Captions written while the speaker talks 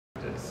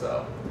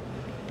So,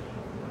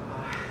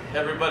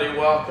 everybody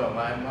welcome.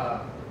 I'm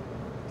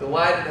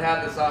delighted to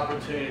have this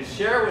opportunity to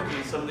share with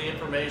you some of the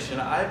information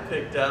I've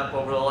picked up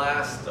over the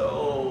last,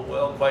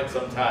 quite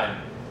some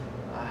time,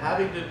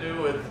 having to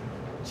do with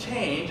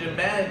change and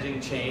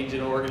managing change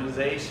in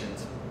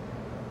organizations.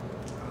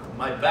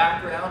 My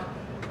background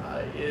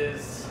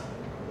is,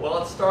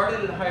 it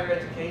started in higher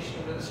education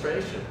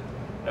administration.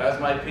 As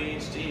my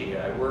PhD,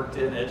 I worked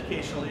in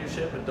educational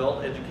leadership,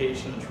 adult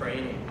education and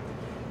training.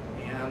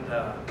 And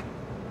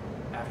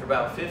after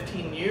about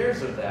 15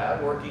 years of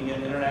that, working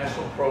in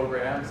international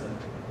programs and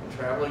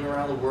traveling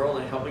around the world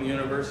and helping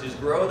universities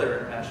grow their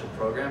international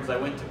programs, I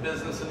went to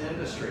business and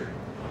industry.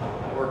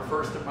 I worked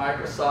first at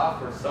Microsoft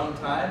for some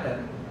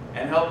time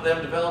and helped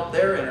them develop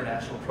their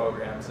international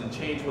programs and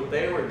change what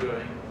they were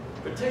doing,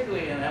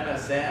 particularly in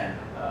MSN.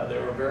 They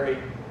were a very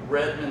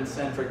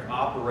Redmond-centric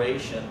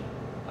operation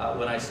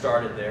when I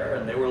started there,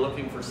 and they were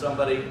looking for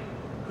somebody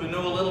who knew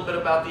a little bit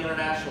about the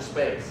international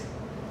space.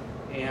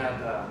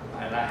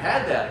 And I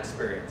had that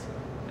experience.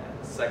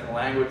 And the second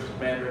language was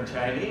Mandarin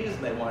Chinese,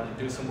 and they wanted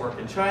to do some work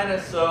in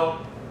China, so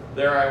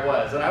there I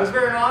was. And I was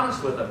very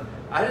honest with them.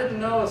 I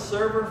didn't know a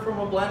server from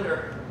a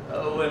blender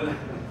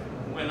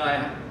when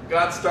I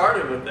got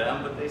started with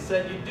them, but they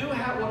said, you do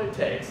have what it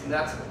takes, and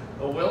that's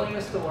a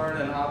willingness to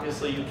learn, and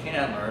obviously you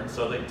can learn,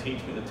 so they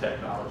teach me the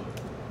technology.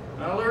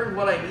 And I learned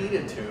what I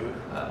needed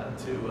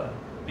to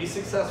be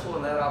successful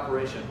in that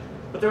operation.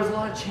 But there was a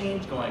lot of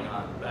change going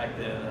on back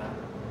then,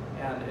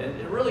 and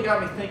it really got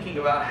me thinking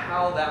about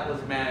how that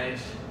was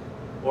managed,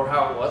 or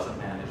how it wasn't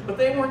managed. But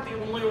they weren't the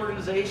only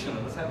organization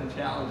that was having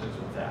challenges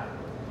with that.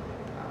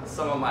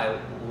 Some of my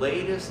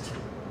latest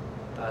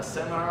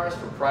seminars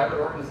for private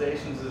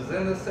organizations is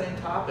in the same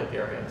topic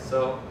area.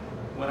 So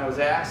when I was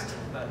asked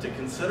to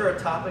consider a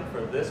topic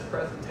for this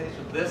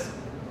presentation, this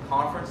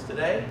conference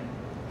today,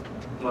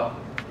 well,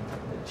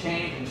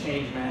 change and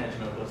change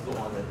management was the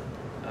one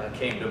that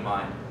came to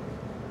mind.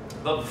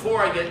 But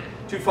before I get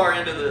too far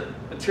into the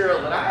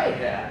material that I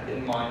had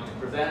in mind to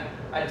present,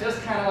 I'd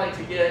just kind of like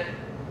to get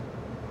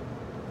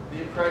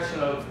the impression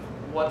of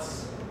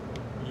what's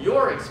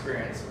your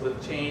experience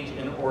with change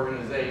in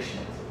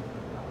organizations.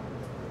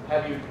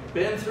 Have you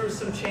been through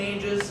some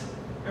changes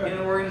in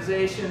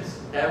organizations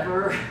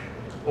ever?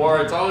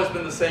 Or it's always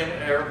been the same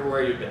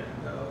everywhere you've been?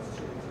 No, it's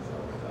changes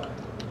all the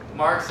time.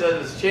 Mark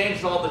says it's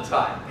changed all the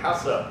time. How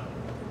so?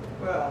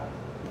 Well,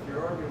 if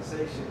your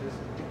organization is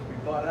to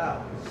be bought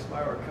out, which is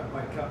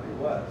my company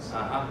was,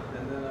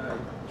 and then I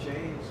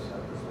changed. I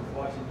was with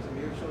Washington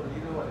Mutual, and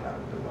you know what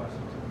happened to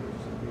Washington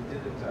Mutual. We did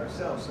it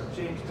ourselves, so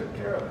change took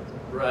care of it.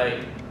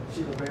 Right.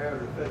 Sheila Mayer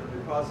of the Federal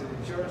Deposit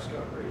Insurance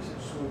Corporation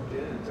swooped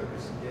in and took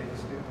us and gave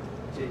us to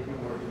J.P.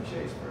 Morgan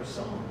Chase for a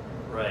song.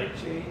 Right.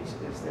 Change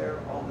is there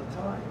all the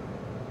time.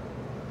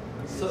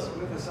 It's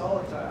with us all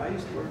the time. I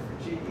used to work for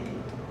GE.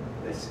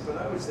 They said, when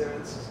I was there,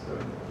 this is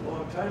a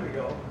long time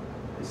ago,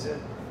 they said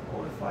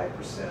only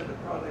 5% of the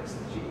products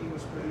that GE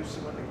was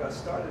producing when they got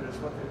started is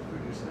what they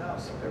produce now.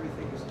 So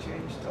everything has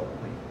changed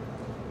totally.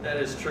 That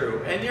is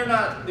true. And you're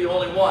not the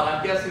only one.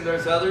 I'm guessing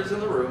there's others in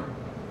the room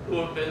who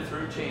have been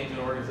through change in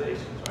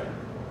organizations, right?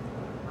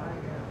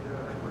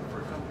 I worked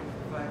for a company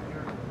for 5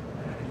 years.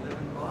 I had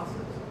 11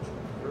 bosses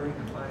during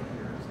the 5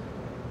 years.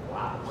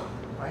 Wow.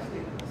 I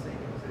stayed in the same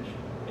position.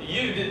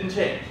 You didn't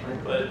change,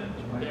 but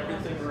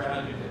everything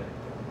around you did.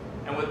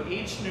 And with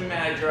each new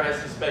manager, I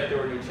suspect there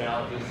were new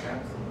challenges.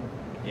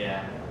 Absolutely.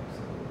 Yeah.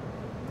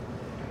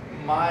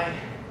 My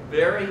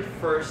very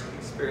first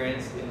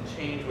experience in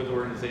change with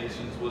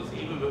organizations was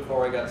even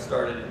before I got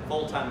started in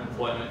full-time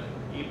employment,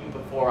 even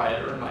before I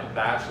had earned my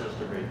bachelor's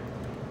degree.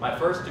 My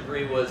first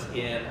degree was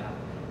in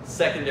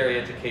secondary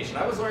education.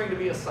 I was learning to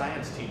be a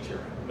science teacher,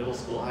 middle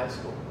school, high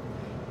school.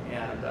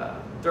 And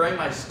during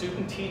my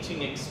student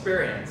teaching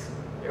experience,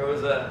 there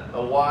was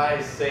a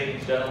wise,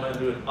 sage gentleman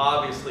who had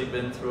obviously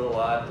been through a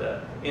lot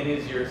in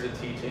his years of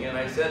teaching. And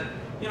I said,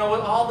 you know,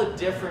 with all the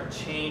different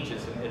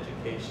changes in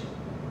education,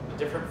 the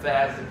different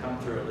fads that come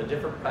through, the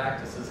different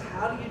practices,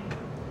 how do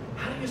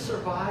you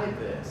survive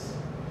this?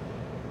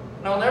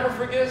 And I'll never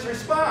forget his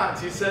response.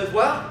 He says,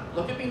 well,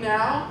 look at me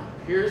now.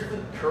 Here's the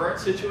current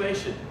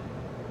situation.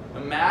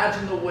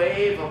 Imagine the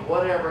wave of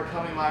whatever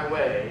coming my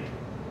way.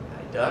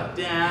 I duck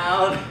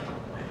down,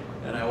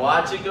 and I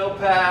watch it go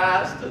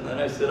past, and then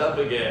I sit up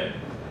again.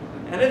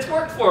 And it's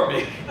worked for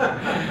me.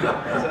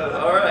 I said,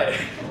 all right.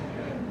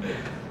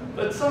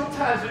 But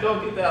sometimes we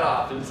don't get that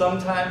often.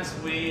 Sometimes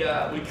we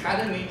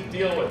kind of need to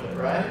deal with it,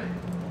 right?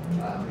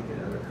 I'll make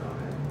another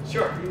comment.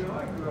 Sure. You know,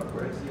 I grew up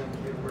as a young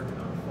kid working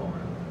on a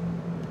farm.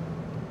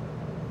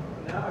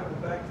 Now I go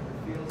back to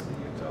the fields in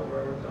Utah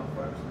where I worked on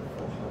farms with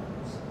full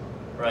homes.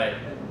 Right.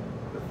 And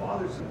the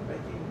fathers are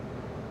making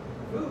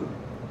food.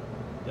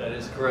 That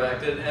is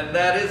correct. And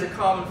that is a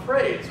common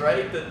phrase,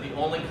 right? That the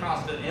only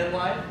constant in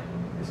life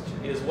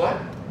is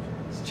what?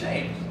 It's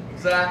change.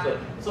 Exactly.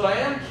 So I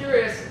am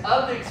curious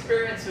of the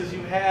experiences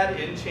you had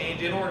in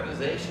change in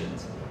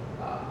organizations.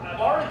 I've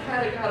already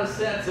kind of got a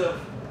sense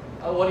of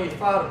what have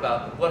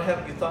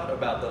you thought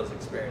about those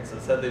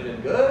experiences? Have they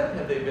been good?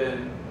 Have they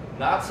been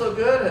Not so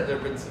good? Have there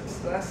been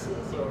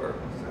successes or?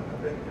 Some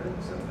have been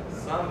good, some have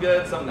not. Some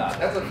good, some not.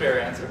 That's a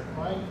fair answer.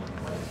 My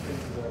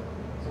experience is that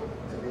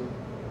to me,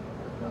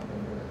 have not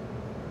been good.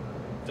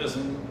 Just,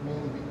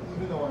 Mainly,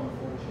 even though I'm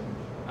for change,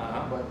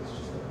 but it's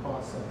just the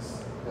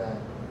process that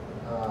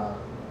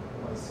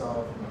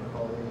myself, my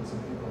colleagues,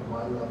 and people at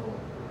my level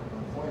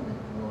of employment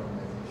in the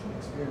organization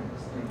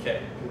experience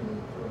okay. through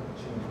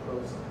the change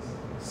process.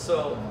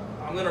 So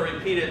I'm going to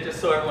repeat it just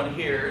so everyone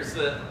hears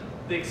that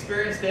the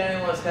experience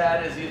Daniel has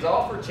had is he's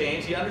all for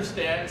change. He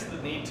understands the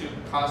need to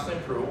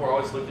constantly improve. We're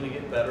always looking to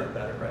get better and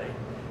better, right?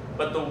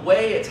 But the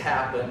way it's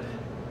happened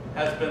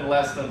has been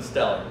less than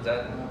stellar. Is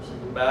that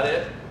about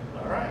it?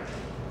 All right.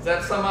 Does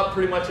that sum up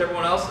pretty much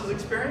everyone else's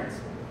experience?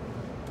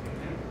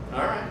 All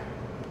right.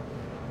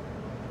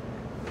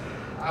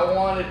 I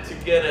wanted to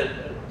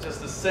get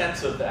just a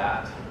sense of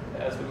that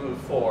as we move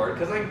forward,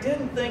 because I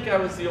didn't think I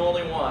was the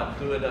only one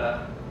who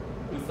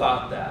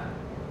thought that.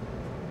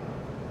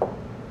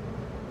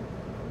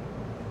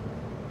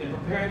 In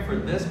preparing for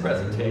this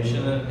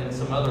presentation and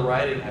some other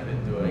writing I've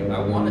been doing, I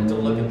wanted to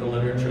look at the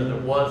literature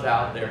that was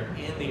out there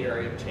in the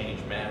area of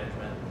change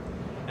management.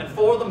 And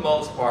for the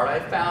most part, I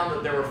found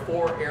that there were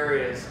 4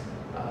 areas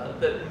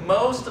that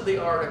most of the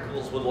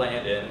articles would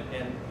land in,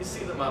 and you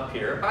see them up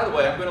here. By the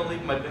way, I'm going to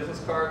leave my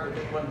business card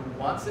with anyone who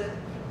wants it,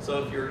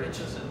 so if you're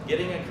interested in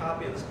getting a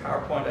copy of this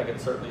PowerPoint, I can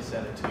certainly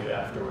send it to you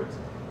afterwards.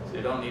 So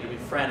you don't need to be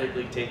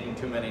frantically taking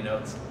too many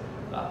notes.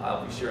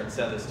 I'll be sure and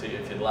send this to you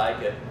if you'd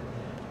like it.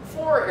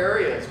 4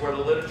 areas where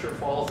the literature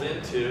falls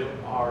into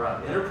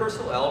are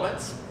interpersonal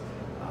elements,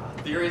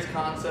 theories,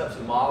 concepts,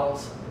 and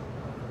models,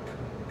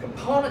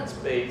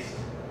 components-based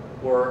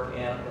work,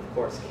 and of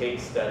course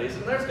case studies.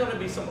 And there's going to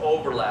be some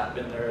overlap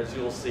in there, as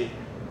you'll see.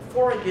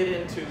 Before I get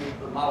into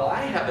the model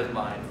I have in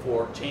mind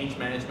for change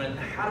management,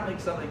 how to make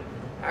something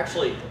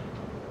actually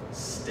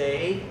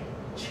stay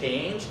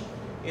changed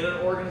in an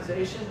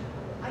organization,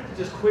 I'd like to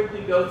just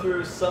quickly go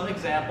through some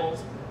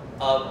examples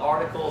of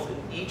articles in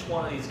each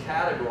one of these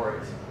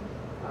categories.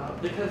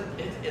 Because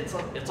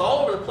it's all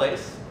over the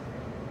place,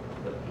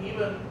 but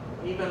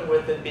even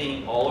with it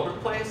being all over the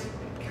place,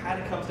 it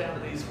kind of comes down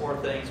to these 4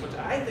 things, which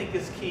I think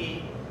is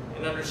key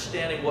in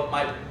understanding what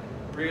might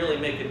really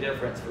make a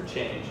difference for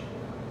change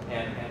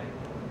and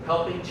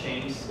helping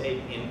change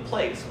stay in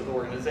place with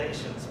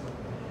organizations.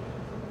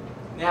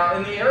 Now,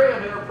 in the area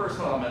of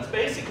interpersonal elements,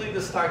 basically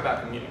this is talking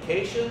about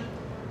communication,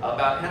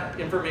 about how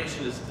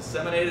information is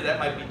disseminated. That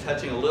might be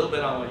touching a little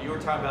bit on what you were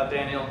talking about,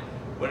 Daniel,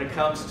 when it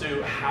comes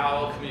to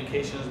how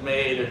communication is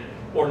made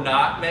or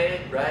not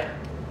made, right?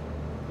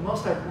 The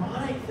most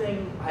ironic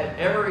thing I've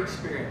ever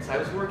experienced, I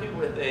was working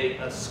with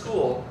a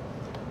school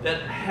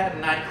that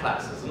had night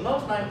classes, and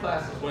those night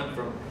classes went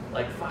from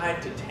like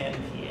 5 to 10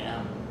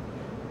 p.m.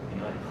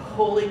 You're like,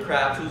 holy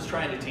crap, who's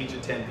trying to teach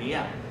at 10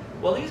 p.m.?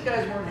 Well, these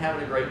guys weren't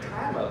having a great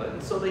time of it,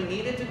 and so they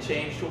needed to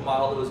change to a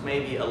model that was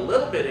maybe a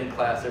little bit in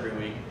class every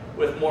week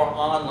with more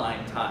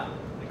online time.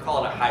 They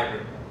call it a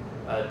hybrid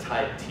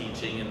type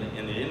teaching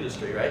in the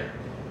industry, right?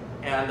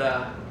 And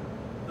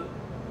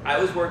I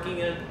was working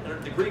in a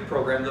degree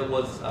program that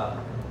was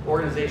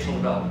organizational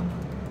development.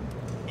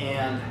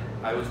 And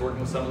I was working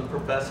with some of the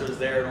professors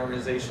there in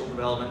organizational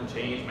development and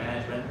change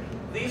management.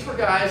 These were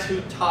guys who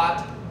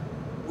taught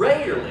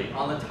regularly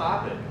on the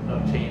topic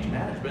of change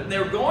management. And they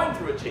were going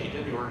through a change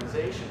in the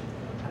organization.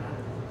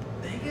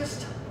 And the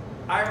biggest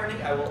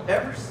irony I will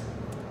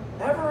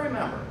ever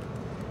remember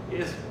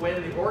is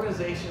when the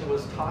organization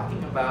was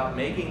talking about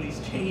making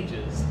these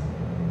changes,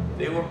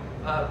 they were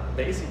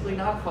basically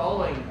not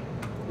following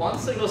one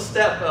single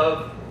step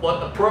of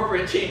what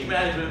appropriate change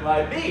management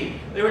might be.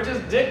 They were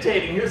just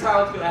dictating, here's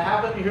how it's going to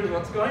happen, here's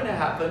what's going to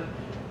happen.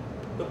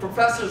 The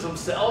professors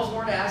themselves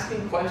weren't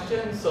asking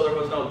questions, so there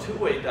was no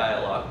two-way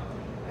dialogue.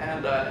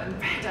 And in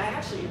fact, I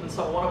actually even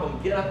saw one of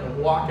them get up and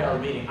walk out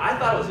of the meeting. I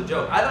thought it was a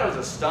joke. I thought it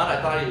was a stunt.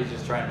 I thought he was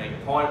just trying to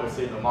make a point. We'll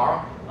see him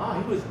tomorrow.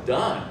 Oh, he was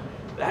done.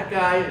 That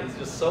guy is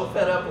just so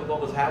fed up with what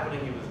was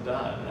happening, he was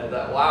done. And I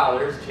thought, wow,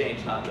 there's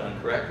change not done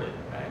correctly.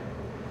 Right?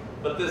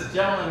 But this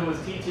gentleman who was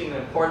teaching the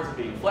importance of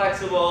being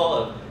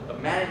flexible,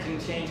 of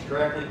managing change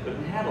correctly,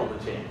 couldn't handle the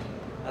change.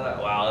 I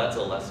thought, wow, that's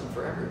a lesson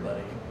for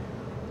everybody.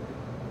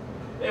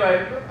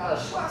 Anyway,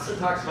 Schlosser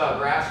talks about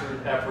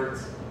grassroots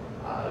efforts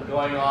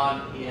going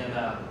on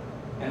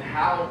and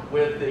how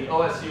with the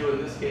OSU,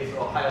 in this case, the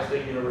Ohio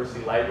State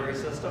University library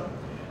system,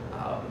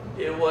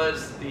 it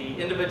was the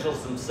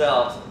individuals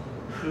themselves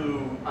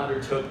who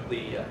undertook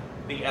the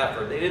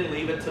effort. They didn't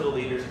leave it to the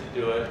leaders to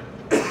do it.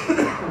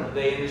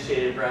 They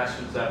initiated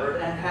grassroots effort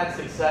and had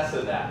success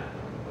in that.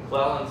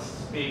 McClellan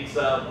speaks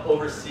of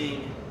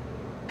overseeing,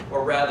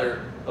 or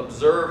rather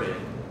observing,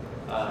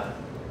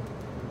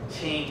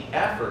 change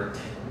effort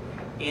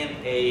in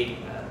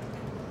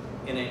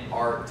an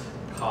art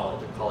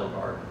college, a college of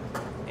art,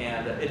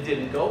 and it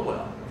didn't go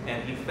well.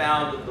 And he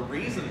found that the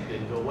reason it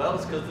didn't go well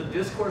is because the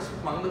discourse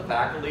among the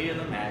faculty and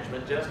the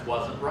management just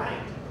wasn't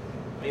right.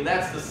 I mean,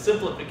 that's the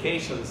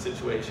simplification of the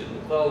situation.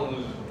 McClellan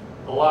used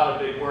a lot of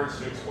big words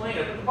to explain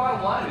it, but the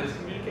bottom line is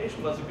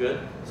communication wasn't good,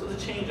 so the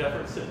change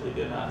effort simply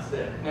did not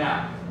stick.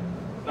 Now,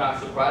 not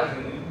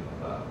surprisingly,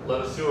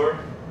 Levasseur,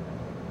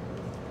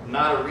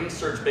 not a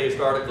research-based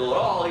article at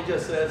all. He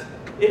just says,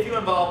 if you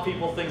involve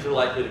people, things are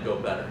likely to go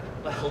better.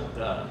 Well,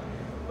 duh.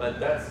 But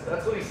that's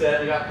what he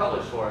said. He got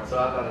published for it, so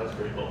I thought that was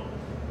pretty cool.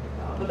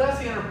 But that's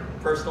the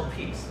interpersonal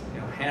piece.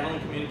 You know, handling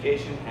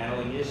communication,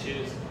 handling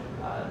issues,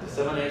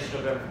 dissemination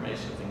of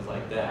information, things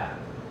like that.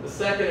 The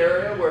second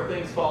area where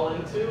things fall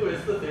into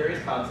is the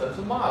theories, concepts,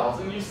 and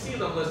models. And you see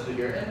them listed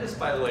here. And this,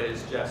 by the way,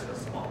 is just a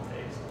small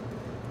taste.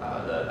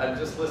 I've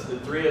just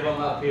listed 3 of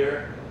them up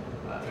here.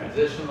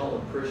 Transitional,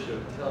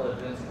 appreciative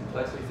intelligence,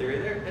 complexity theory.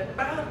 They're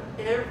about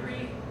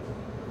every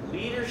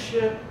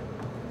leadership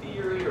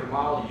theory or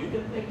model you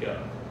can think of.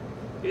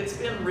 It's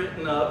been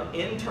written up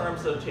in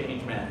terms of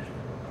change management.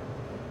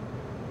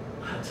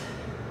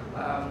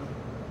 But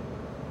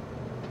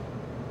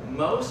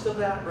most of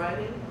that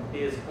writing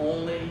is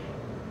only,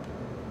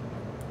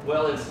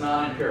 well, it's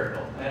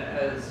non-empirical.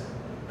 As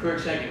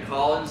Cruikshank and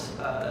Collins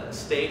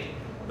state,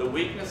 the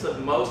weakness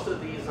of most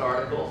of these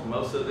articles,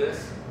 most of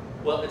this,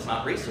 well, it's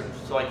not research.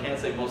 So I can't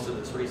say most of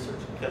it's research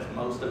because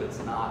most of it's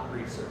not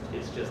research.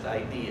 It's just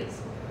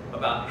ideas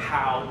about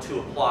how to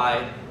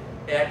apply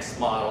X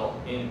model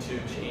into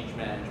change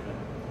management.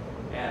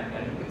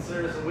 And he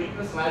considers it a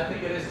weakness, and I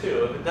think it is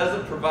too. If it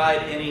doesn't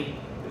provide any,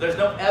 if there's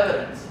no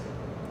evidence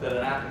that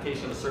an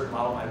application of a certain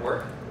model might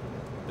work,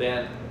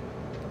 then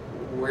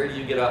where do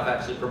you get off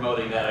actually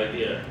promoting that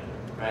idea,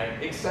 right?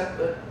 Except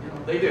that, you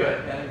know, they do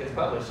it and it gets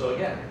published. So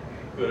again,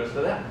 kudos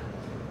to them.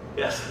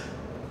 Yes?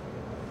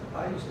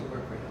 I used to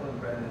work for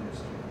Hillenbrand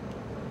Industry,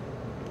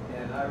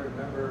 and I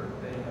remember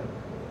they had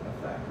a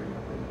factory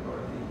up in the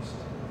Northeast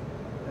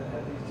that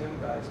had these young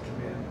guys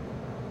come in.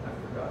 I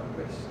forgot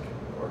which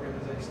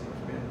organization they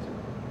came in to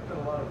put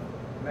a lot of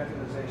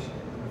mechanization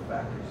into the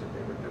factories that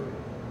they were doing,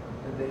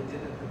 and they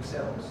did it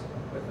themselves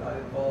without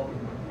involving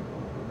the people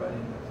who were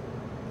running it.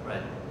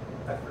 Right.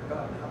 I've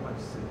forgotten how much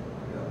the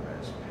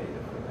Hillenbrands paid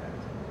for that.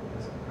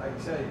 I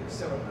can tell you, it was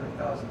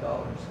 $700,000.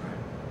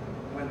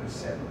 When it was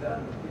said and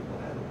done, the people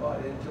hadn't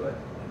bought into it,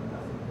 and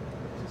nothing.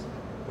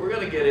 We're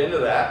going to get into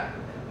that.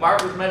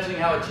 Mark was mentioning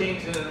how it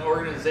changed in an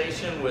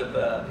organization with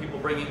people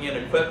bringing in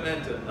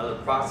equipment and other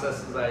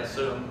processes, I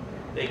assume.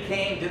 They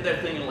came, did their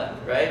thing, and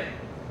left, right?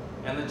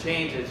 And the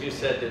change, as you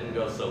said, didn't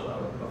go so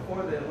well.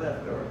 Before they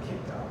left, they were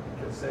kicked out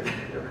because they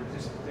were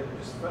just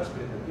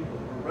frustrated. The people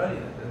who were running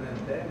it, and then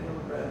Dan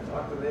Hillenbrand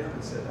talked to them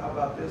and said, "How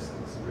about this?"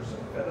 And said, "We're so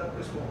fed up,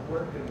 this won't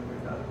work," and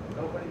we're not.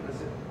 Nobody was.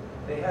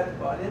 They hadn't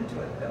bought into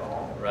it at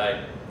all.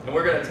 Right, and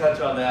we're going to touch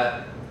on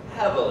that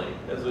heavily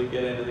as we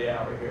get into the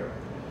hour here.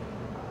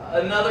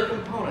 Another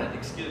component,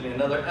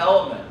 another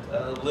element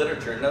of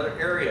literature, another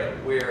area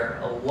where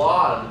a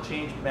lot of the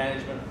change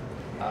management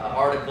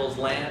articles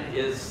land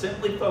is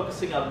simply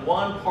focusing on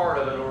one part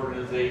of an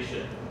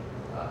organization.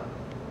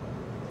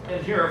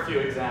 And here are a few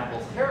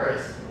examples.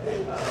 Harris,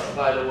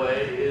 by the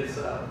way,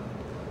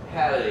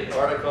 had an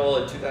article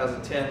in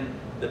 2010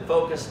 that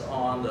focused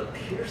on the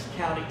Pierce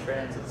County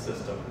transit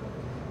system.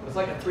 It's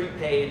like a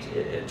 3-page,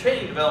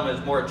 Training Development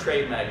is more a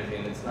trade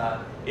magazine. It's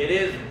not, it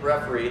is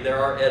refereed,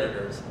 there are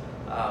editors,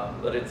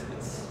 but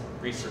it's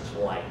research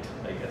light,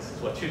 I guess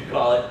is what you'd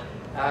call it.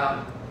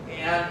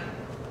 And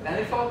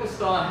they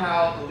focused on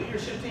how the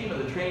leadership team and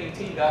the training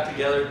team got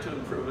together to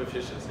improve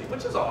efficiency,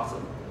 which is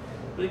awesome.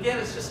 But again,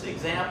 it's just an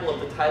example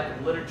of the type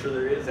of literature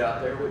there is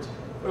out there, which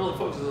really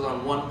focuses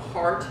on one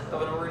part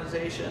of an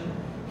organization.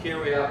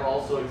 Here we have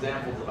also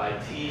examples of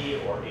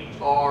IT or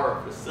HR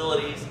or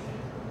facilities.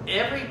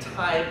 Every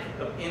type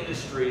of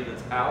industry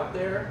that's out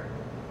there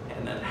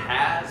and that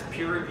has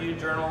peer-reviewed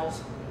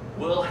journals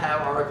will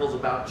have articles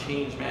about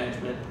change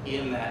management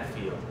in that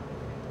field.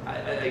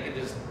 I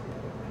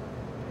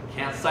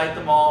can't cite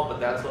them all, but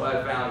that's what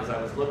I found as I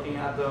was looking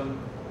at them.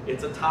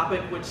 It's a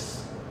topic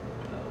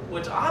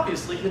which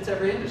obviously hits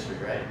every industry,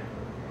 right?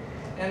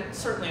 And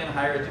certainly in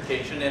higher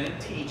education and in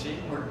teaching,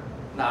 we're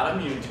not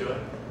immune to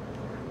it.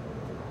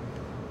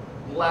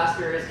 The last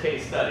area is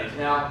case studies.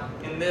 Now,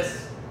 in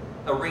this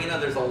arena,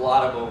 there's a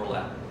lot of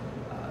overlap.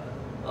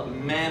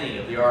 Many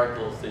of the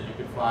articles that you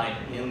could find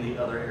in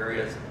the other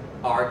areas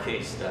are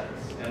case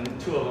studies, and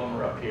 2 of them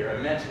are up here. I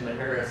mentioned the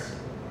Harris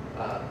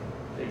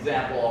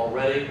example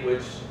already,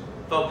 which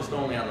focused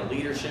only on the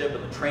leadership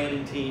and the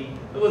training team.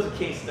 It was a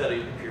case study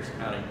of the Pierce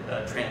County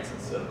transit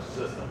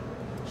system.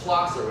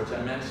 Schlosser, which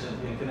I mentioned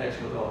in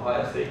connection with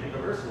Ohio State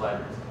University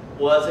Libraries,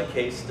 was a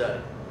case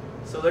study.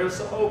 So there was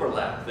some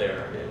overlap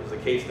there. It was a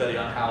case study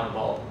on how to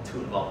involve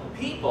the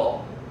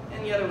people,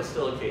 and yet it was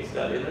still a case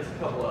study. And there's a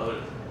couple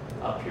others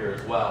up here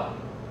as well.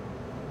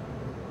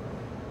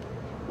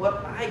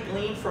 What I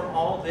gleaned from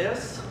all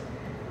this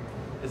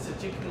is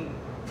that you can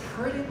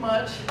pretty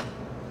much,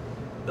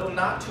 though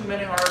not too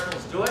many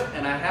articles do it,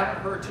 and I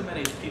haven't heard too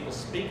many people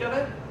speak of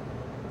it,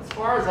 as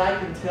far as I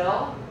can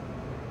tell,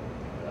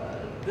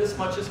 this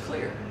much is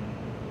clear.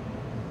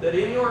 That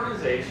any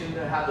organization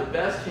to have the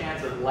best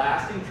chance of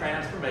lasting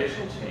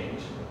transformational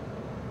change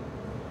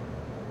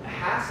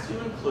has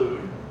to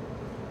include,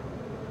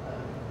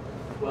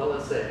 well,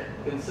 let's say,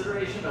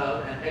 consideration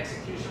of and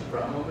execution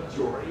from a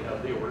majority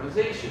of the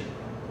organization.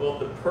 both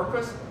the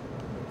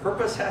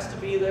purpose has to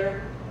be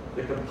there,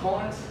 the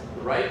components,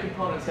 the right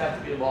components have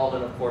to be involved,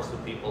 and of course the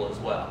people as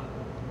well.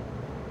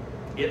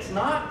 It's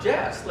not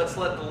just, let's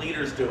let the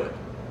leaders do it.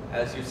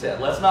 As you said,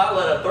 let's not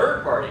let a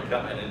third party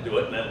come in and do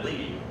it and then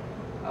leave.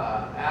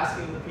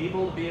 Asking the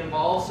people to be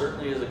involved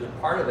certainly is a good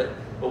part of it,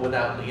 but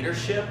without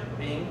leadership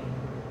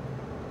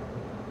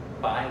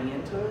buying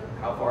into it,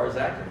 how far is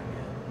that going to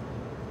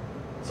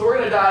get? So we're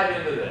going to dive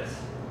into this.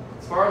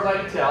 As far as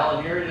I can tell,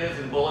 and here it is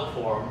in bullet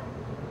form,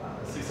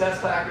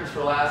 success factors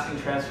for lasting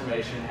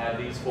transformation have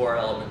these 4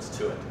 elements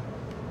to it.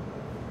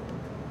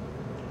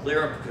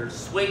 Clear and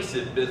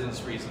persuasive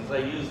business reasons. I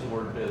use the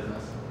word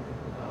business.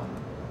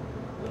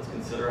 Let's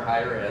consider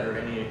higher ed or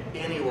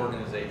any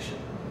organization.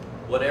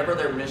 Whatever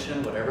their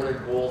mission, whatever their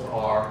goals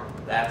are,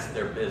 that's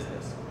their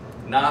business.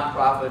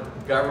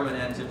 Nonprofit, government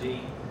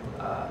entity,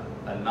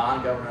 a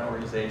non-government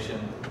organization,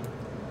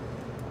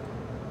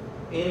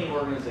 any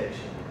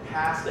organization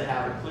has to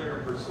have a clear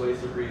and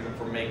persuasive reason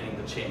for making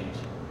the change.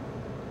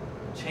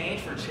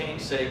 Change for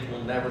change's sake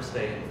will never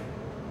stay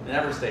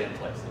in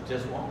place. It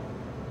just won't.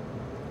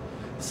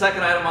 The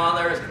second item on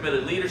there is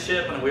committed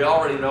leadership, and we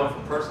already know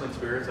from personal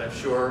experience, I'm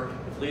sure,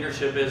 if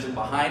leadership isn't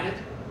behind it,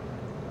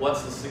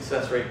 what's the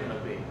success rate going to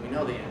be? We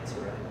know the answer,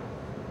 right?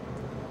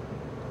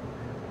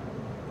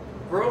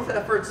 Growth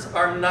efforts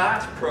are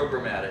not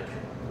programmatic,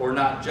 or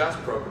not just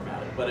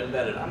programmatic, but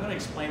embedded. I'm going to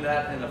explain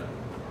that in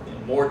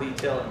more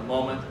detail in a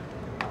moment.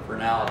 For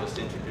now, I'll just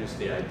introduce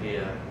the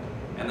idea.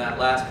 And that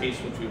last piece,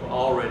 which we've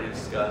already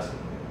discussed,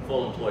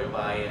 full employee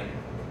buy-in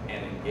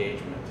and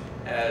engagement.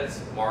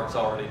 As Mark's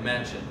already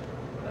mentioned,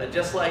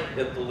 just like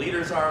if the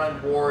leaders aren't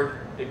on board,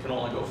 it can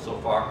only go so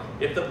far.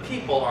 If the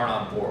people aren't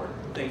on board,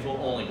 things will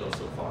only go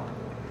so far.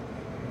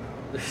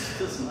 This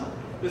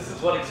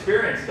is what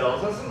experience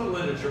tells us, and the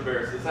literature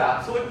bears this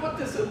out. So we put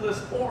this in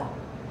list form.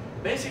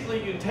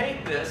 Basically, you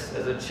take this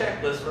as a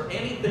checklist for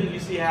anything you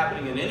see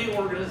happening in any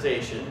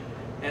organization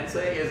and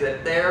say, is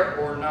it there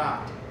or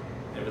not?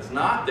 If it's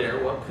not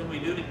there, what can we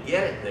do to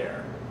get it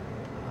there?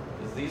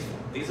 Because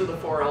these are the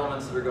 4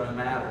 elements that are going to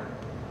matter.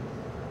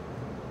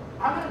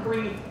 I'm going to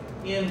bring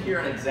in here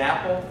an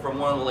example from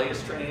one of the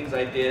latest trainings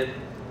I did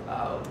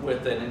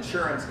with an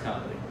insurance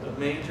company, a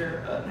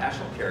major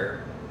national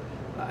carrier,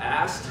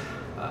 asked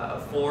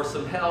for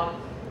some help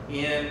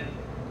in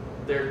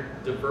their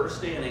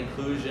diversity and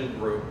inclusion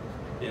group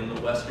in the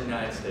Western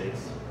United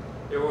States.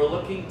 They were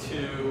looking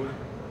to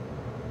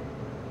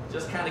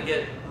just kind of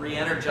get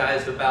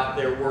re-energized about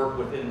their work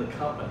within the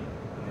company.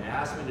 And they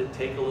asked me to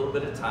take a little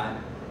bit of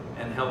time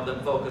and help them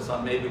focus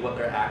on maybe what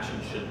their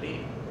actions should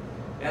be.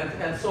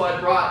 And so I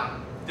brought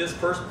this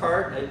first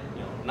part,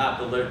 not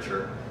the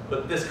literature,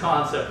 but this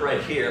concept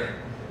right here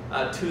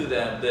to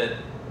them that,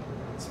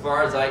 as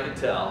far as I could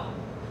tell,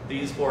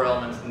 these 4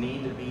 elements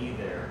need to be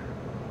there.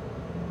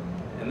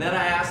 And then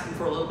I asked them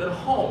for a little bit of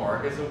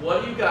homework. I said,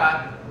 what do you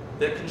got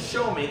that can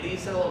show me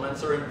these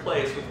elements are in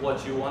place with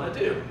what you want to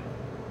do?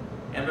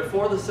 And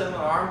before the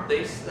seminar,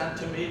 they sent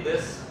to me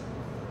this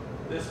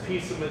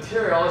piece of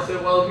material. I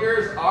said, well,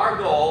 here's our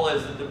goal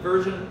as a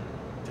diversity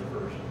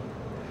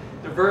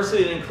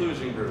and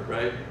inclusion group,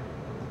 right?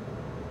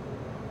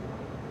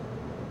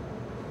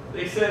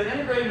 They said,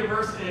 integrating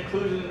diversity and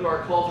inclusion into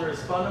our culture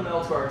is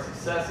fundamental to our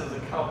success as a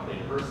company.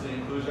 Diversity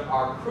and inclusion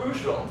are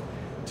crucial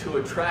to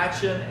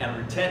attraction and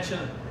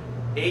retention,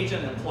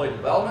 agent and employee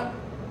development,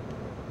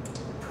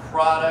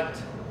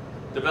 product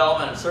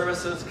development and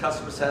services,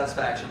 customer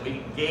satisfaction. We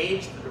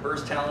engage the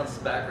diverse talents,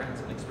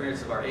 backgrounds, and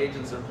experiences of our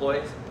agents and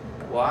employees.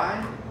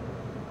 Why?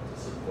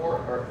 To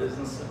support our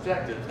business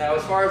objectives. Now,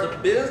 as far as a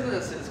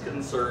business is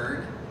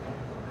concerned,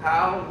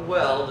 how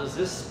well does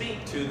this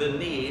speak to the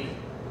need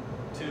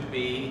to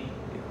be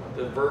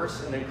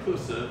diverse and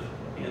inclusive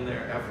in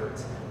their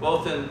efforts,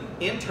 both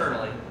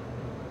internally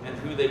and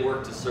who they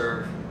work to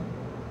serve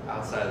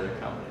outside of their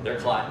company, their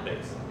client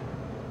base?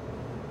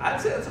 I'd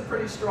say that's a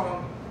pretty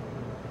strong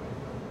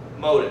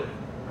motive,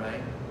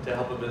 right, to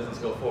help a business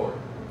go forward.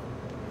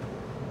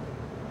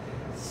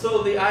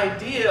 So the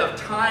idea of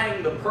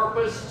tying the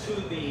purpose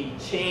to the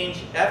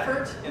change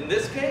effort, in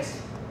this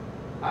case,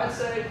 I'd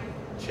say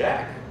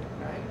check,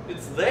 right?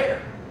 It's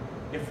there.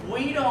 If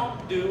we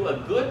don't do a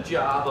good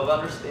job of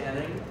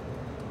understanding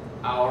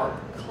our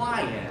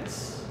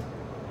clients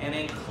and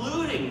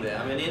including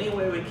them in any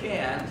way we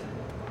can,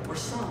 we're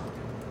sunk.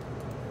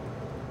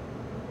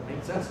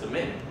 Makes sense to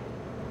me.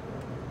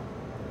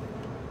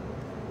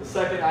 The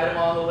second item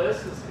on the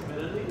list is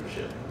committed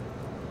leadership.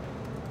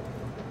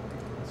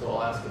 So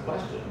I'll ask the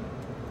question.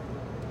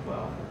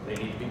 Well, they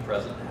need to be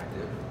present and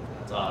active.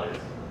 That's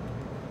obvious.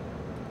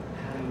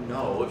 How do you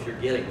know if you're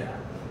getting that?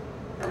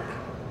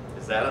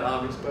 Is that an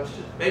obvious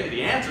question? Maybe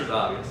the answer is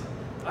obvious,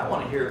 but I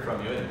want to hear it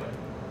from you anyway.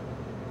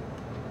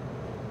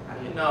 How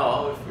do you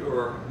know if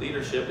your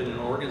leadership in an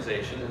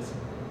organization is,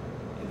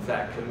 in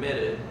fact,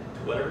 committed to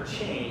whatever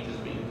change is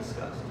being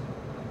discussed?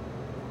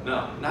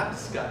 No, not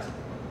discussed.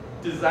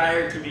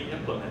 Desired to be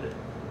implemented.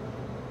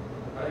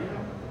 How do you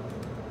know?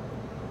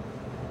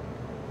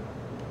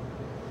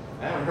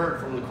 I haven't heard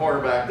from the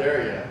corner back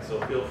there yet, so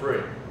feel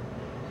free.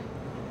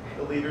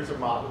 The leaders are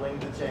modeling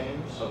the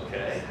change.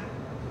 Okay.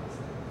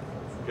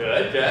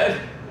 Good, good.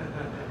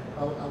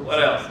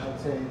 What else? I would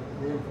say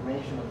the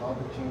information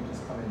about the changes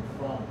coming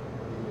from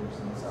the leaders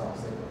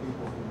themselves, like the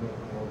people who make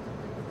the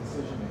ultimate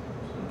decision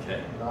makers.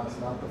 Okay. It's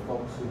not the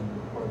folks who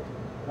report,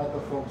 not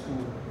the folks who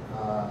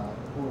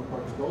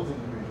report to those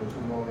individuals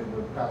who normally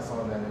would pass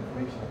on that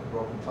information like a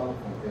broken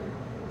telephone theory.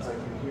 It's like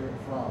you hear it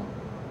from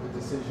the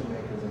decision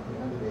makers at the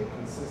end of the day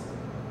consistently.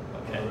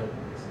 Okay.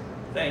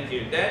 Thank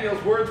you.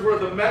 Daniel's words were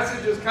the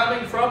message is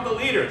coming from the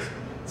leaders.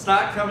 It's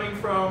not coming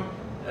from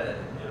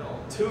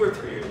 2 or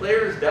 3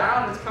 layers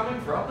down. It's coming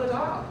from the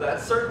top.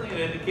 That's certainly an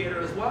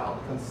indicator as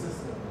well.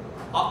 Consistently.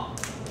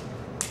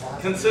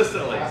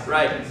 Consistently,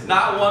 right. Consistent.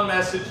 Not one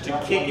message to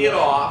Not kick one it message,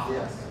 off,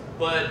 yes.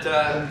 but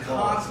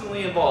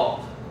constantly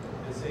involved.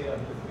 I say up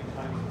to 3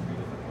 times in 3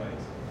 different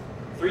ways.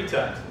 3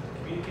 times.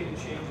 Communicated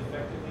change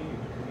effectively, you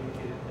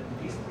communicate it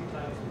at least 3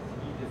 times in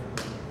 3 different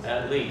ways.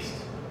 At least.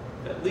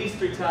 At least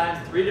 3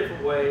 times, 3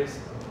 different ways.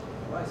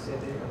 Well, I say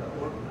they gotta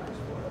organize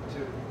for it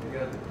too. They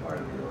gotta be part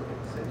of the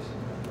organization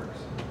that works.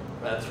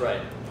 That's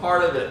right.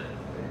 Part of it.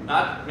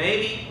 Not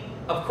maybe,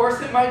 of course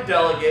they might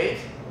delegate,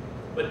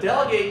 but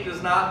delegate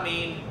does not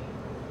mean,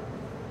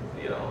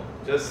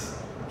 just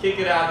kick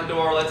it out the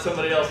door, let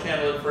somebody else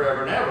handle it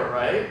forever and ever,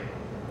 right?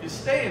 You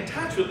stay in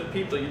touch with the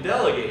people you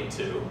delegate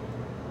to,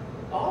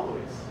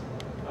 always.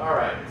 All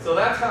right, so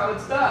that's how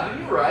it's done. And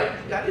you're right,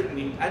 I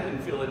didn't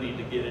feel the need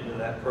to get into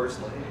that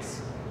personally.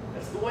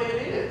 That's the way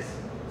it is.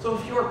 So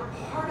if you're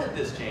part of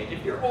this change,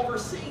 if you're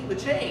overseeing the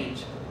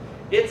change,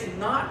 it's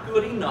not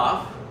good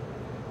enough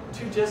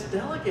to just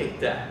delegate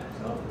that.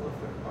 Some people,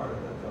 if they're part of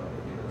it, though,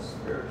 they give a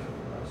spiritual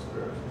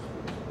speech,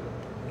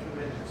 but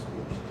committed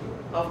speech to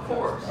it. Of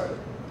course. That's part of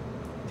it.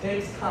 It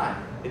takes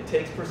time. It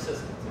takes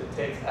persistence. It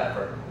takes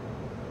effort.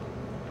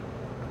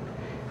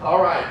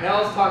 All right,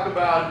 now let's talk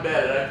about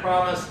embedded. I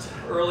promised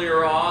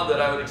earlier on that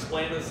I would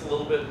explain this a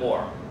little bit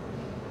more.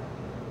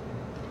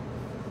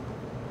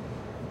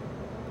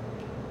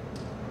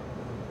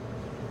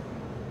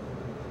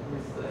 Let me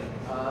think.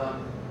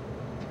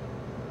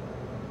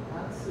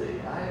 Let's see.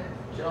 I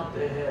jumped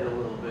ahead a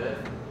little bit.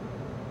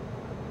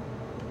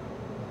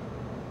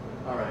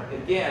 All right.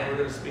 Again, we're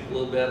going to speak a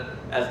little bit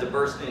as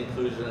diversity and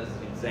inclusion as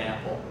an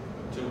example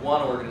to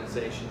one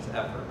organization's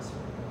efforts.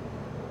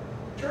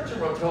 Church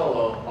and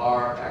Rotolo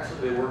are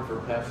actually, they work for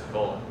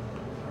Pepsi-Cola.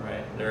 All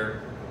right.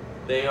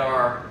 They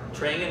are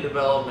training and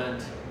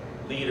development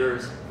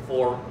leaders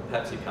for the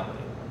Pepsi company.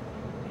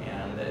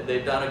 And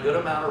they've done a good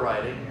amount of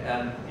writing,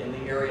 and in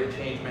the area of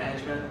change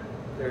management,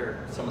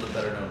 they're some of the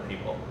better known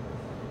people.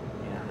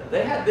 And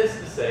they had this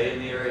to say in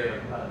the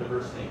area of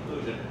diversity and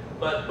inclusion,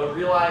 but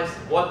realize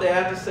what they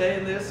have to say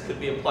in this could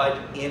be applied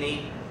to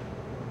any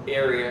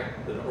area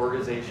that an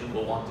organization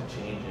will want to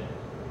change in.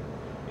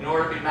 In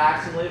order to be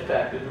maximally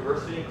effective,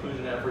 diversity and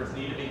inclusion efforts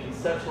need to be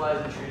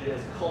conceptualized and treated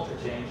as culture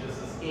change,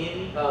 just as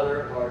any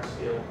other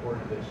large-scale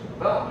organizational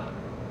development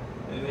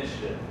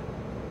initiative.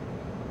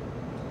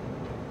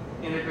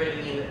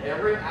 Integrating into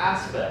every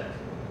aspect,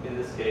 in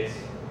this case,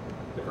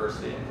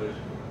 diversity and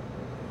inclusion,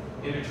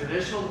 into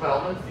traditional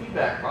development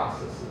feedback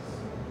processes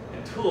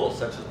and tools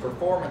such as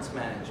performance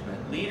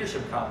management,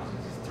 leadership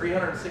competencies,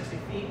 360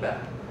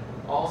 feedback,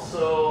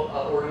 also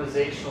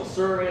organizational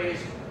surveys,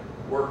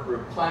 work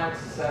group climate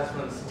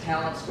assessments,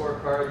 talent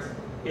scorecards.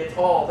 It's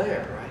all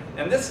there, right?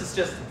 And this is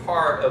just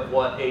part of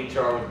what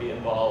HR would be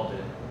involved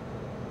in.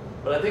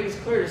 But I think it's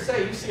clear to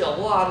say you see a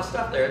lot of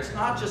stuff there. It's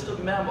not just a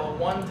memo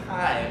one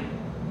time,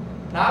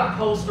 not a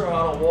poster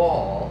on a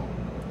wall,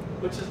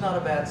 which is not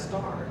a bad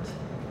start,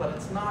 but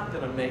it's not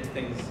going to make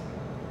things,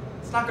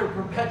 it's not going to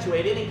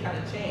perpetuate any kind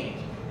of change,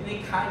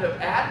 any kind of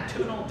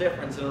attitudinal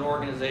difference in an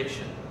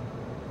organization.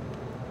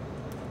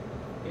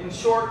 In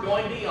short,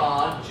 going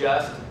beyond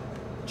just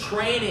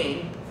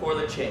training for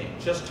the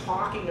change, just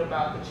talking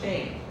about the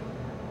change.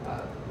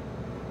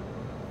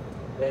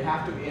 They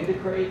have to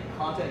integrate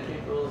content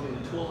capabilities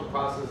into tools and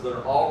processes that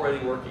are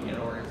already working in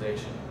an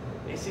organization.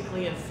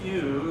 Basically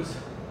infuse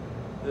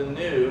the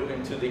new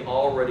into the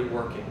already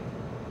working.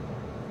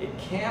 It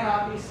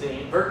cannot be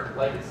seen,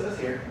 like it says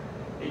here,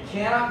 it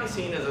cannot be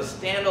seen as a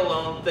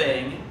standalone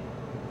thing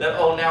that,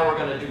 oh, now we're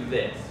going to do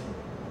this.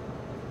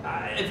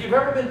 If you've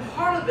ever been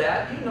part of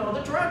that, you know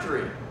the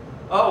drudgery.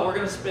 Oh, we're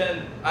going to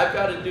spend, I've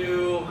got to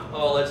do,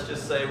 oh, let's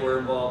just say we're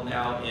involved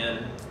now in,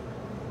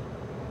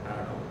 I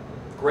don't know,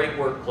 Great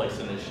Workplace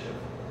Initiative,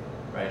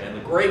 right? And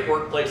the Great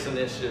Workplace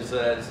Initiative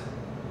says,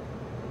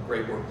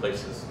 Great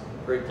Workplaces,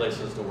 Great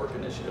Places to Work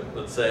Initiative.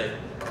 Let's say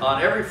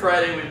on every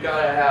Friday we've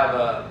got to have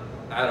a,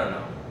 I don't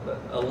know,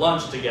 a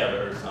lunch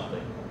together or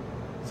something.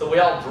 So we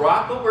all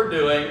drop what we're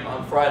doing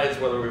on Fridays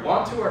whether we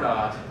want to or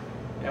not,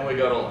 and we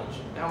go to lunch.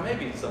 Now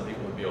maybe some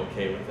people would be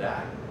okay with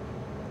that.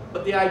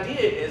 But the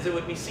idea is it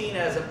would be seen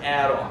as an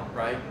add-on,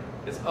 right?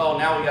 It's, oh,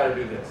 now we got to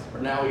do this, or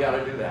now we got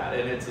to do that.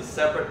 And it's a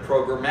separate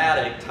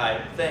programmatic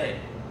type thing.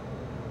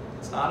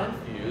 It's not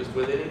infused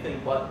with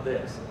anything but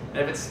this. And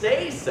if it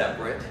stays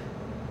separate,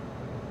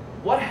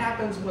 what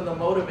happens when the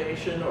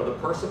motivation or the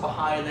person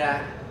behind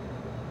that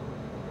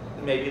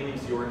maybe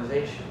leaves the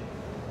organization?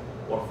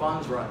 or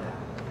funds run out.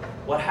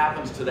 What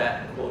happens to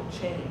that, quote,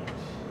 change?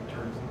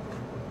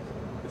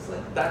 It's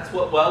like, that's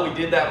what, well, we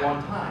did that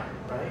one time,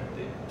 right?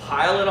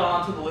 Pile it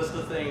onto the list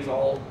of things,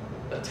 all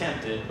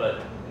attempted,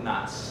 but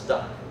not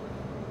stuck.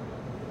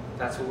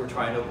 That's what we're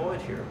trying to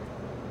avoid here.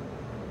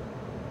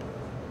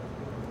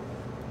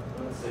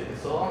 Let's see,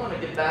 so I'm going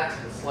to get back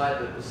to the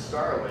slide that we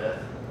start with.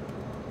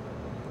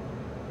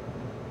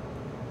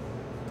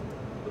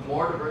 The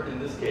more, in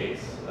this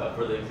case,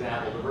 for the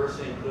example,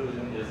 diversity and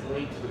inclusion is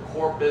linked to the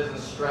core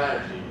business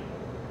strategy,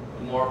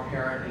 the more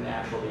apparent and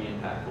natural the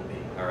impact will be,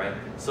 all right?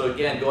 So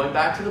again, going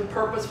back to the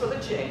purpose for the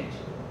change,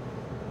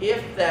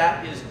 if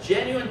that is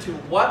genuine to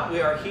what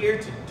we are here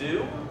to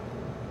do,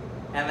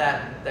 and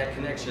that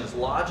connection is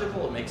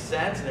logical, it makes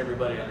sense, and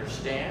everybody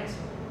understands,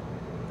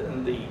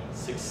 then the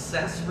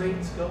success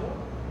rates go up,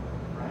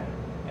 right?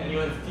 And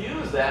you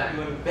infuse that,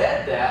 you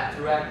embed that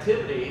through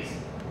activities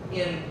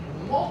in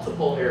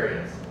multiple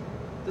areas.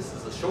 This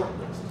is a short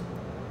list.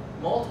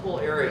 Multiple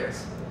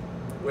areas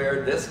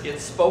where this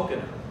gets spoken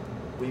of.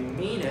 We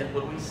mean it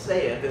when we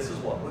say it. This is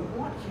what we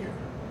want here,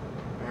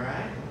 all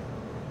right?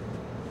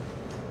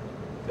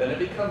 Then it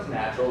becomes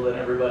natural, then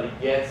everybody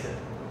gets it,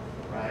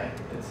 right?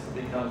 It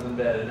becomes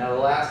embedded. Now the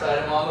last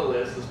item on the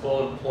list is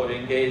full employee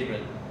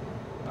engagement.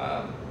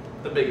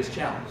 The biggest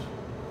challenge,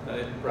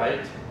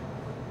 right?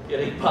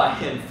 Getting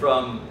buy-in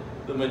from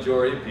the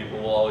majority of people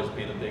will always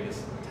be the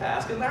biggest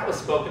task, and that was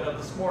spoken of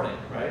this morning,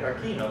 right? Our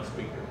keynote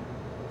speaker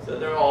said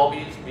there will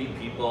always be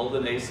people, the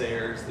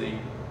naysayers,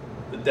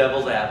 the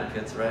devil's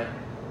advocates, right?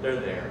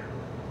 They're there.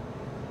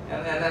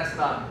 And that's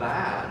not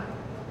bad.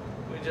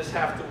 We just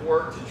have to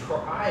work to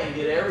try and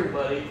get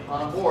everybody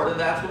on board, and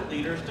that's what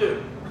leaders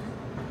do.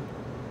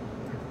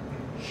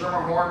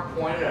 Schermerhorn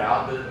pointed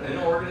out that in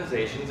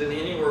organizations, in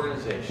any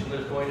organization,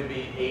 there's going to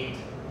be 8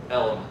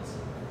 elements.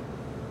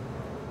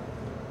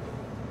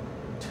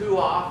 Too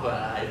often,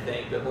 I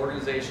think that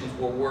organizations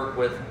will work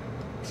with,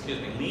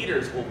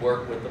 leaders will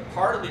work with the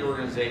part of the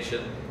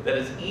organization that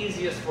is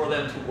easiest for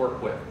them to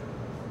work with.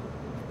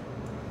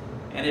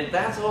 And if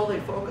that's all they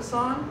focus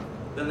on,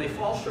 then they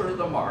fall short of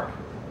the mark,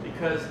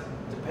 because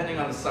depending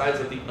on the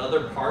size of the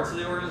other parts of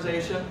the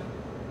organization,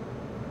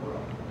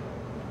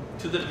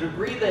 to the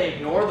degree they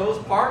ignore those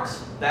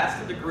parts, that's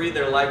the degree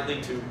they're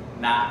likely to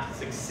not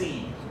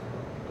succeed,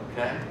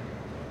 okay?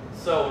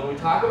 So when we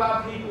talk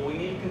about people, we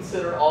need to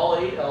consider all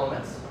 8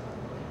 elements.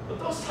 But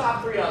those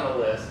top 3 on the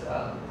list,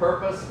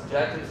 purpose,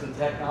 objectives, and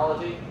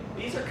technology,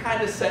 these are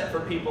kind of set for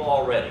people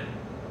already.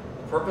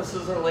 The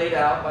purposes are laid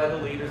out by the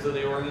leaders of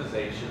the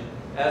organization,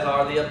 as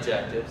are the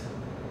objectives.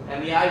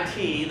 And the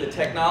IT, the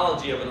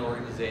technology of an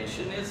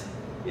organization,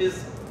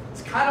 is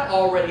kind of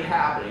already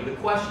happening. The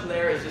question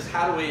there is just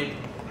how do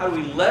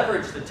we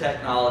leverage the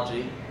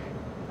technology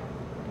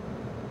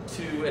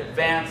to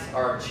advance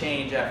our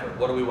change effort?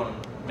 What do we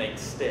want to make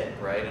stick,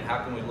 right? And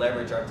how can we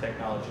leverage our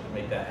technology to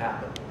make that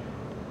happen?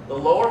 The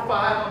lower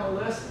 5 on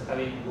the list,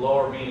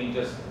 lower meaning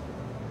just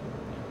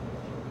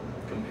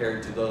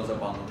compared to those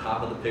up on the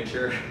top of the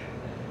picture,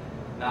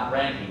 not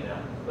ranking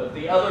them. But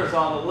the others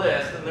on the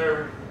list, and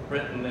they're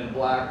written in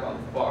black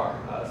on the far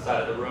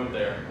side of the room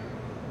there.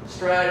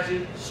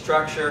 Strategy,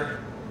 structure,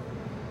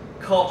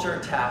 culture,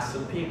 tasks,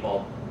 and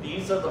people.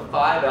 These are the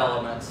 5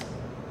 elements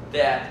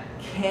that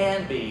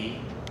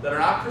are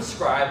not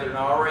prescribed, they're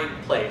not already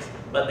in place,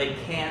 but they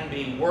can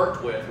be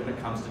worked with when it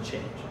comes to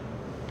change.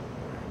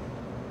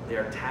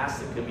 There are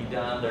tasks that can be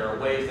done, there are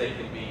ways they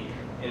can be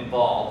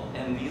involved,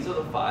 and these are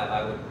the 5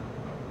 I would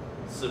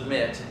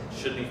submit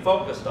should be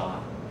focused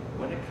on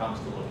when it comes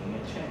to looking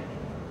at change.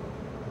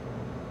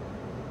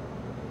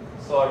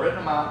 So I've written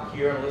them out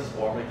here in list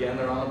form. Again,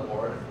 they're on the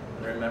board.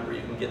 And remember,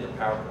 you can get the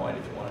PowerPoint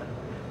if you want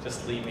to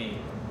just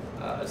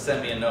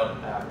send me a note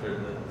after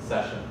the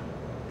session.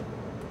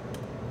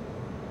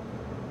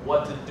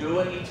 What to do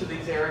in each of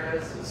these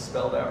areas is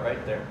spelled out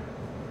right there.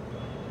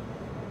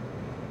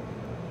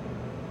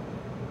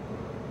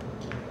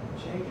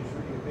 Change is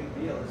really a big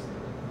deal,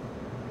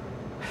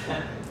 isn't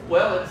it?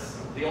 Well, it's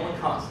the only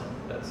constant.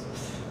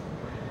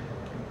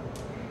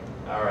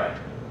 All right.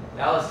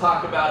 Now let's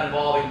talk about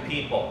involving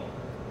people.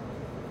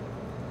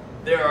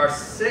 There are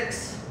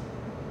 6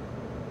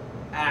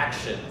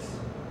 actions,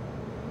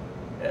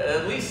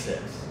 at least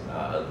 6,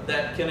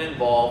 that can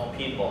involve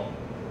people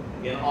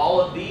in all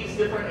of these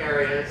different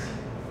areas,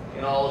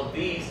 in all of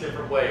these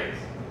different ways.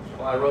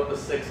 Well, I wrote the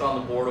 6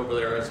 on the board over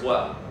there as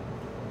well.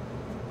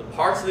 The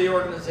parts of the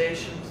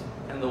organizations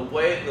and the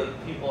way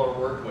that people are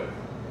worked with.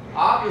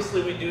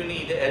 Obviously, we do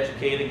need to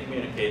educate and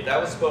communicate. That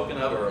was spoken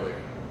of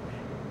earlier.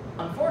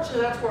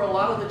 Unfortunately, that's where a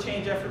lot of the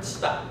change efforts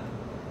stop.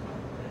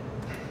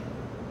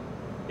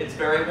 It's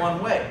very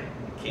one way.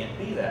 It can't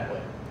be that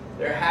way.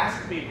 There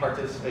has to be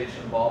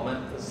participation,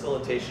 involvement,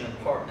 facilitation,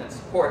 and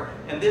support.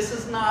 And this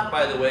is not,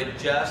 by the way,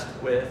 just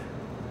with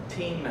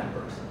team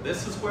members.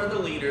 This is where the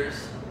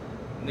leaders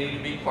need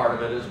to be part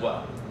of it as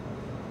well.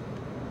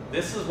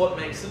 This is what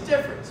makes the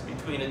difference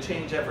between a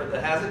change effort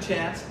that has a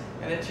chance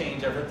and a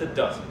change effort that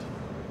doesn't.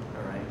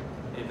 All right?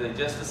 If they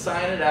just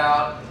assign it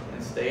out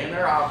and stay in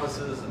their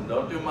offices and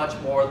don't do much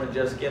more than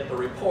just get the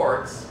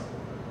reports,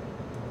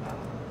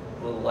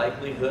 the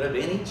likelihood of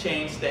any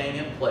change staying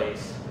in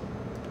place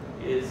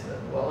is,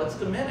 well, it's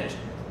diminished.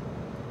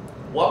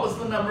 What was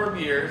the number of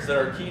years that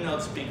our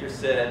keynote speaker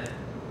said?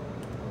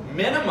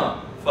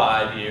 Minimum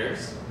 5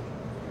 years.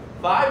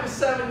 5 to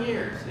 7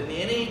 years in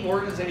any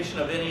organization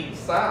of any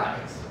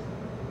size.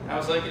 I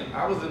was like,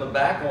 I was in the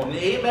back going,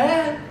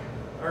 amen,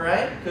 all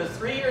right? Because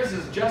 3 years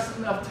is just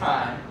enough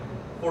time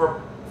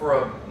for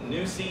a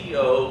new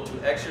CEO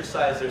to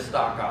exercise their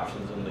stock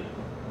options and leave,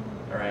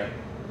 all right?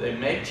 They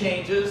make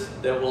changes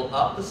that will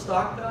up the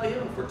stock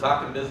value, if we're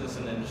talking business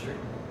and industry,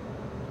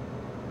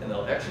 and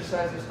they'll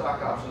exercise their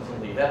stock options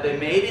and leave. Have they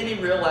made any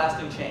real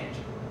lasting change?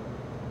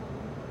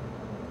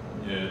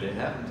 No, they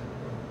haven't.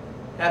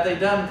 Have they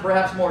done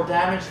perhaps more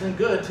damage than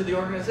good to the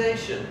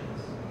organization?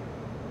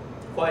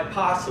 Quite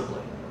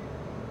possibly,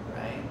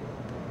 right?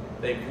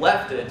 They've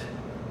left it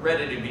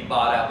ready to be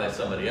bought out by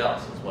somebody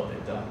else is what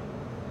they've done.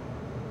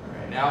 All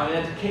right, now in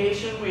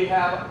education, we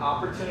have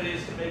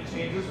opportunities to make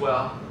change as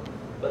well,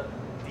 but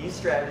these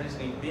strategies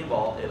need to be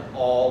involved at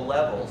all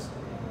levels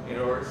in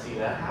order to see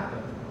that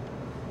happen.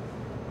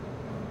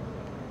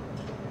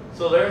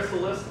 So there's the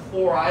list of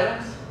 4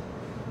 items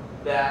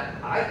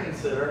that I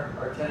consider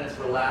are tenets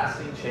for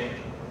lasting change.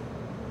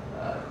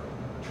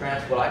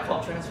 What I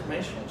call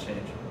transformational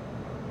change.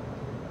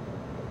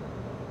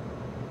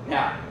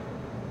 Now,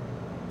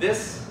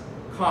 this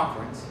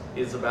conference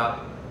is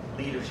about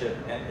leadership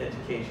and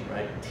education,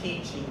 right?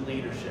 Teaching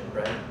leadership,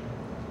 right?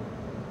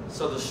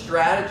 So the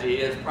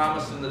strategy, as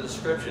promised in the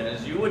description,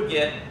 is you would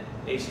get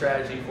a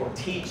strategy for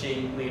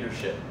teaching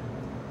leadership.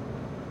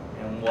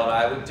 And what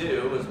I would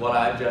do is what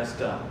I've just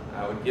done.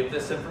 I would give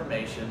this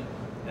information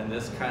and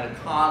this kind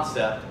of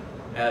concept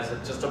as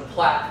just a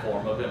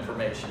platform of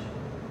information.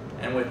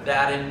 And with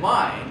that in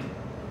mind,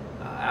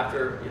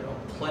 after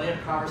plenty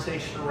of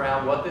conversation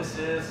around what this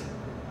is,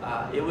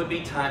 it would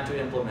be time to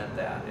implement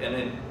that. And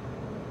in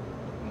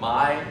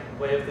my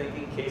way of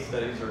thinking, case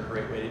studies are a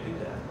great way to do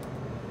that.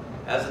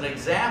 As an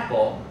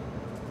example,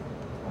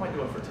 how am I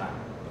doing for time?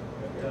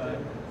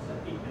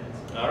 8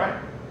 minutes. All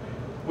right.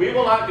 We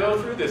will not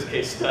go through this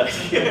case study.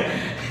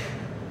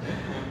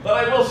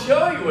 But I will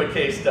show you a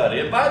case study.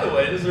 And by the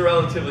way, this is a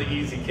relatively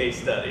easy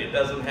case study. It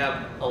doesn't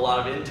have a lot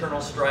of internal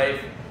strife.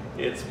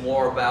 It's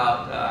more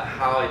about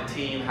how a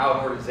team, how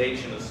an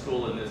organization, a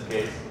school in this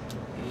case,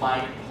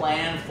 might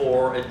plan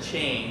for a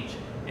change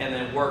and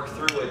then work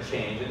through a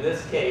change. In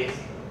this case,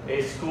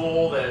 a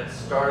school that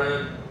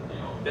started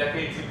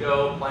decades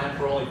ago, planned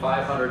for only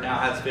 500, now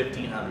has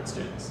 1,500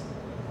 students,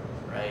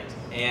 right?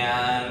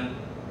 And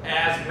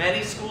as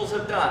many schools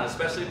have done,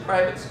 especially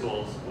private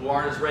schools who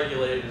aren't as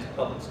regulated as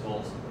public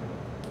schools,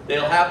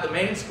 they'll have the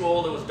main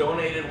school that was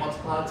donated once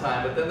upon a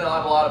time, but then they'll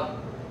have a lot of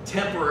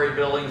temporary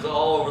buildings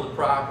all over the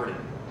property,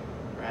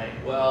 right?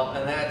 Well,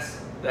 and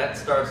that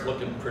starts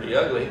looking pretty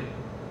ugly.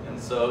 And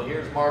so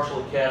here's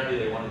Marshall Academy,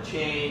 they want to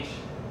change.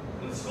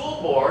 And the school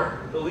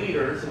board, the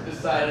leaders, have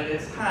decided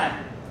it's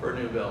time for a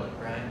new building,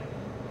 right?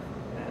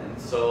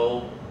 And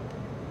so,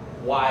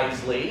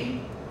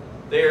 wisely,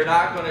 they're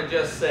not going to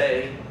just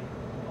say,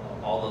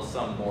 although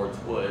some boards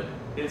would,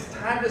 it's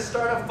time to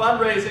start a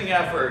fundraising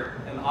effort,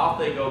 and off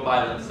they go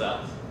by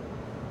themselves.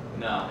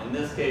 No, in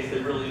this case, they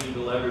really need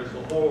to leverage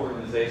the whole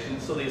organization,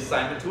 so the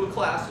assignment to a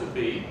class would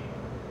be,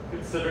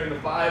 considering the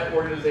 5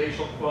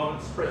 organizational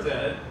components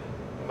presented,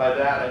 and by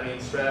that I mean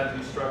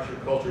strategy, structure,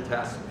 culture,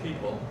 tasks, and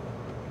people,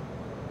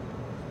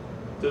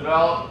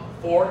 develop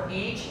for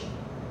each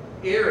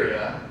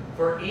area,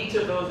 for each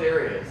of those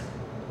areas,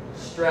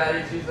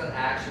 strategies and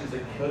actions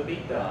that could be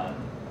done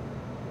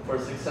for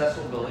a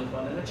successful building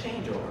fund and a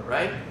changeover,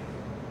 right?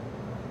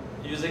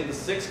 Using the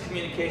 6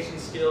 communication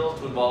skills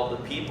to involve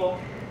the people,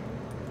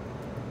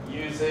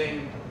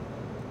 using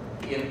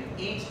in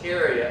each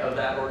area of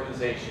that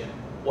organization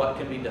what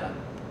can be done.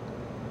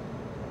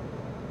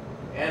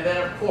 And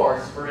then of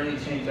course, for any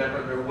change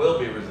effort, there will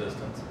be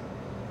resistance.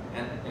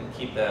 And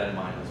keep that in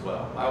mind as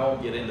well. I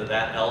won't get into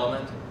that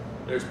element.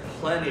 There's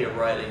plenty of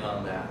writing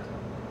on that.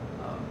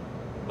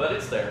 But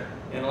it's there.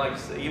 And like I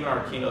said, even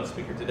our keynote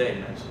speaker today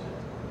mentioned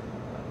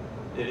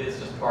it. It is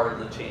just part of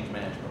the change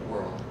management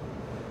world.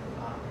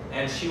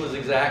 And she was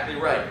exactly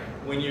right.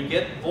 When you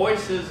get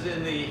voices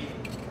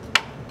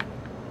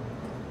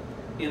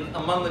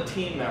among the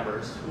team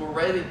members who are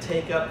ready to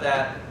take up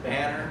that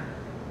banner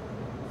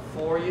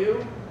for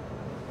you,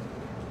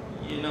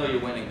 you know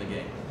you're winning the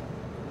game.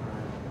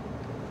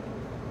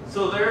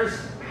 So there's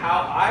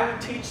how I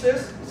would teach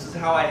this. This is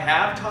how I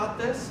have taught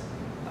this.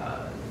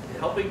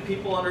 Helping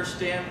people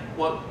understand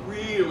what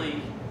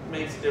really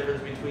makes a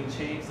difference between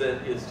change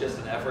that is just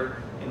an effort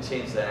and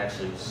change that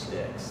actually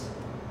sticks.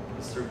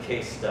 It's through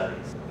case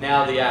studies.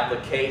 Now the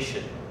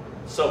application.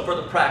 So for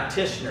the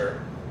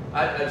practitioner,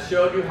 I've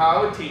showed you how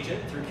I would teach it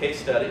through case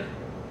study.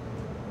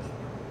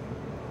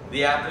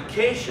 The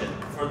application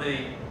for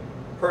the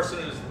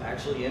person who's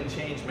actually in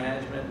change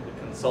management, the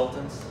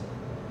consultants,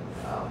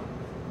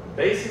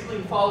 basically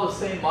follow the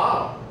same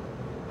model.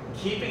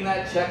 Keeping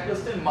that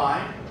checklist in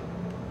mind,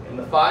 in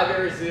the 5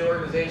 areas of the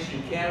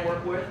organization you can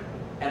work with,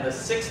 and the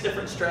 6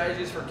 different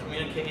strategies for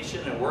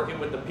communication and working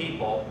with the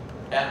people,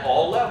 at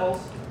all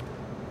levels.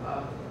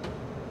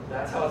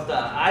 That's how it's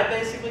done. I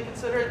basically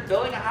consider it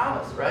building a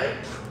house, right?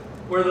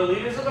 Where the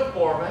leaders are the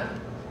foremen,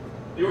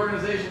 the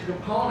organization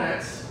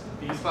components,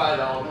 these 5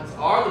 elements,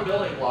 are the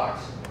building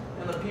blocks,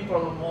 and the people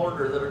are the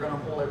mortar that are going to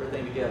hold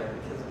everything together.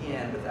 Because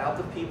again, without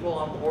the people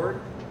on board,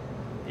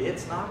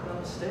 it's not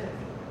going to stick.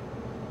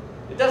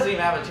 It doesn't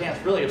even have a chance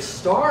really of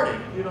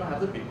starting if you don't have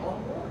the people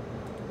on board.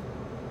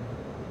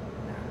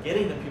 Now,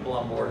 getting the people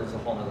on board is a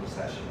whole other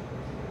session.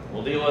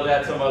 We'll deal with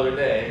that some other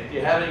day. Do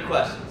you have any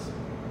questions?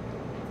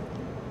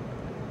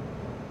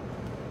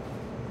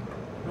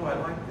 No, I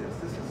like this.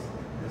 This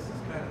is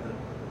kind of the,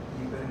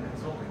 you've been in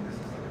consulting, this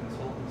is the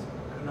consultant's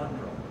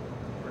conundrum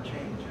for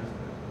change, isn't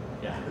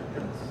it? Yeah.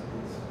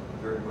 It's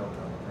very well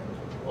done, thank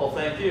you. Well,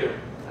 thank you.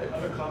 I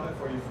have a comment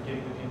for you for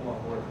getting the people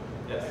on board.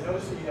 Yes. I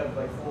noticed that you have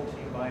like full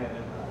team buy-in,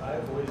 and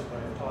I've always, when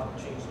I've taught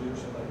change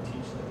leadership, I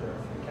teach that there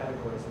are 3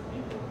 categories of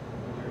people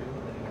when you're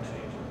implementing a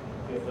change.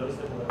 You have those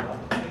that will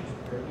adopt change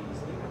very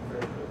easily,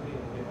 very quickly,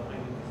 and get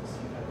behind you because you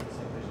see kind of the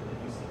same vision that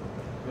you see.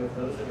 You have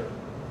those that are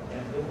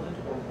ambivalent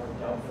or more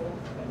doubtful,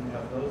 and you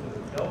have those that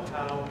are no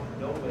how,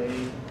 no way,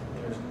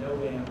 there's no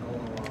way I'm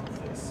going along with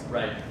this.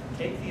 Right.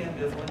 Take the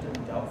ambivalent and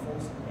the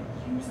doubtfuls and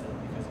use them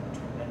because they're a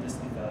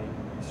tremendously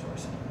valuable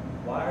resource.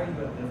 Why are you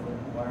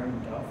ambivalent? Why are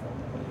you doubtful?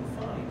 And what you'll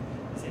find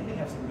is they may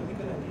have some really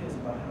good ideas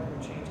about how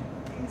your change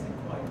isn't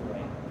quite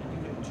right, and you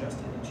can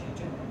adjust it and change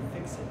it and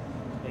fix it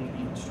to make it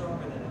even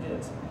stronger than it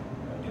is.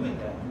 By doing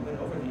that, you win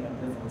over the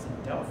ambivalence and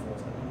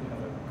doubtfuls, and then you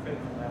have a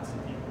critical mass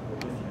of people who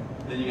are with you.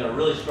 Then you got a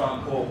really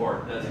strong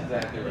cohort. That's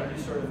exactly And right. then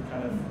you sort of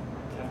kind of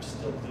have to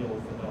still deal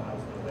with the no-hows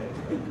and no ways.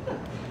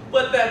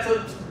 But that's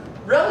a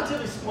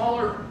relatively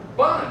smaller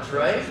bunch,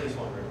 right? Usually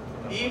smaller.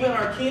 Even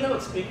our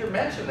keynote speaker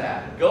mentioned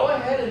that. Go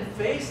ahead and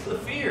face the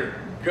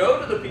fear. Go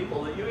to the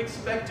people that you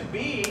expect to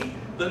be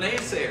the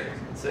naysayers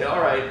and say,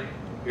 all right,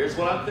 here's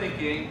what I'm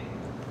thinking.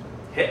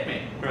 Hit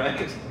me,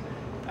 right?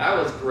 That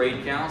was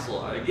great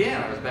counsel.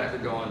 Again, I was back there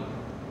going,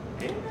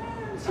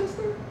 amen,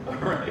 sister. All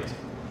right.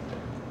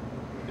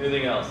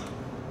 Anything else?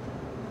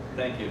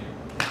 Thank you.